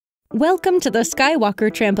Welcome to the Skywalker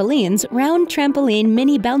Trampolines Round Trampoline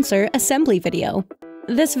Mini Bouncer Assembly video.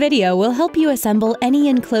 This video will help you assemble any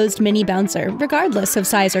enclosed mini bouncer, regardless of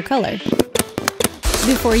size or color.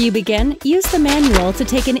 Before you begin, use the manual to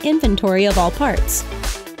take an inventory of all parts.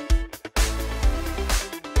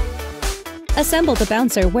 Assemble the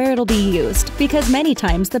bouncer where it'll be used, because many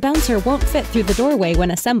times the bouncer won't fit through the doorway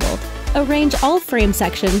when assembled. Arrange all frame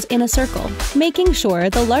sections in a circle, making sure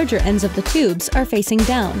the larger ends of the tubes are facing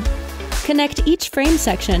down. Connect each frame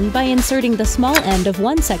section by inserting the small end of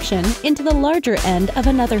one section into the larger end of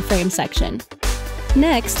another frame section.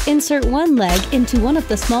 Next, insert one leg into one of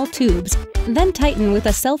the small tubes, then tighten with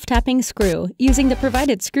a self-tapping screw using the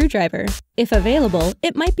provided screwdriver. If available,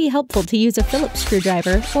 it might be helpful to use a Phillips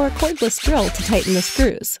screwdriver or a cordless drill to tighten the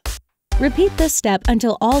screws. Repeat this step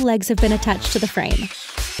until all legs have been attached to the frame.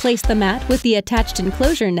 Place the mat with the attached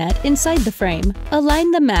enclosure net inside the frame. Align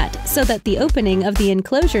the mat so that the opening of the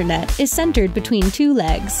enclosure net is centered between two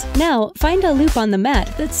legs. Now, find a loop on the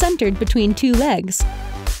mat that's centered between two legs.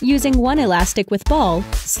 Using one elastic with ball,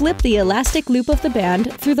 slip the elastic loop of the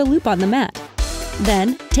band through the loop on the mat.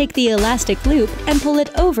 Then, take the elastic loop and pull it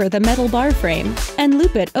over the metal bar frame and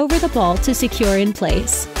loop it over the ball to secure in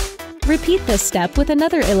place. Repeat this step with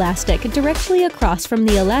another elastic directly across from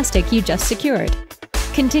the elastic you just secured.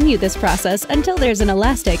 Continue this process until there's an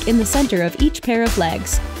elastic in the center of each pair of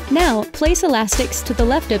legs. Now, place elastics to the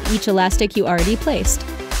left of each elastic you already placed.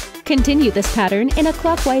 Continue this pattern in a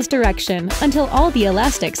clockwise direction until all the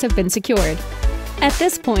elastics have been secured. At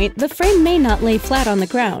this point, the frame may not lay flat on the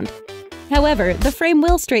ground. However, the frame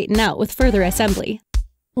will straighten out with further assembly.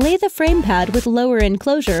 Lay the frame pad with lower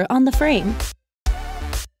enclosure on the frame.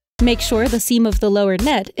 Make sure the seam of the lower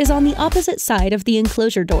net is on the opposite side of the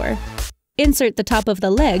enclosure door. Insert the top of the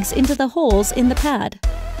legs into the holes in the pad.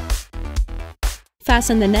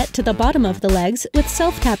 Fasten the net to the bottom of the legs with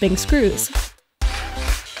self-tapping screws.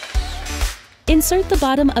 Insert the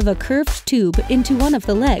bottom of a curved tube into one of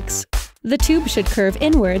the legs. The tube should curve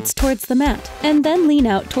inwards towards the mat and then lean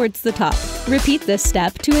out towards the top. Repeat this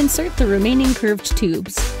step to insert the remaining curved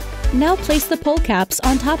tubes. Now place the pull caps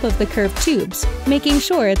on top of the curved tubes, making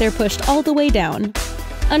sure they're pushed all the way down.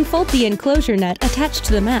 Unfold the enclosure net attached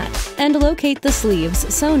to the mat and locate the sleeves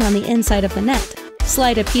sewn on the inside of the net.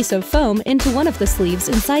 Slide a piece of foam into one of the sleeves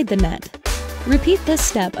inside the net. Repeat this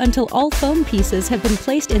step until all foam pieces have been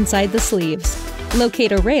placed inside the sleeves.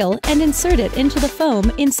 Locate a rail and insert it into the foam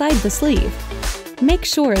inside the sleeve. Make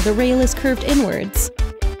sure the rail is curved inwards.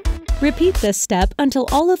 Repeat this step until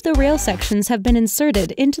all of the rail sections have been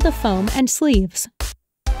inserted into the foam and sleeves.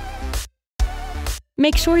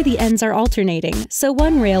 Make sure the ends are alternating, so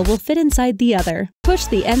one rail will fit inside the other. Push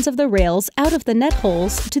the ends of the rails out of the net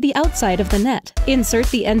holes to the outside of the net. Insert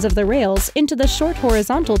the ends of the rails into the short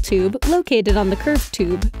horizontal tube located on the curved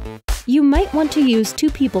tube. You might want to use two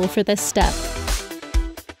people for this step.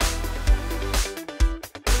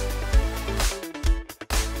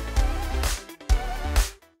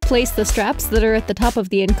 Place the straps that are at the top of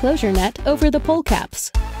the enclosure net over the pull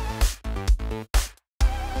caps.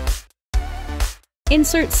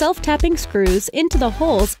 Insert self-tapping screws into the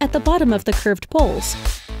holes at the bottom of the curved poles.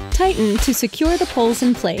 Tighten to secure the poles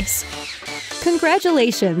in place.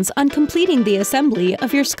 Congratulations on completing the assembly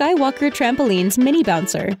of your Skywalker Trampolines mini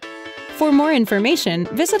bouncer. For more information,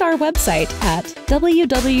 visit our website at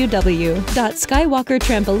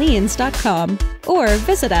www.skywalkertrampolines.com or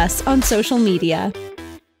visit us on social media.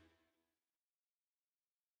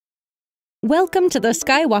 Welcome to the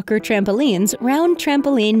Skywalker Trampolines Round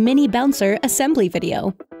Trampoline Mini Bouncer Assembly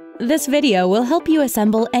video. This video will help you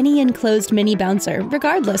assemble any enclosed mini bouncer,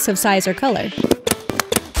 regardless of size or color.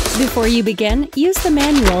 Before you begin, use the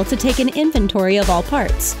manual to take an inventory of all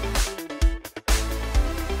parts.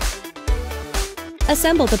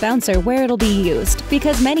 Assemble the bouncer where it'll be used,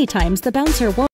 because many times the bouncer won't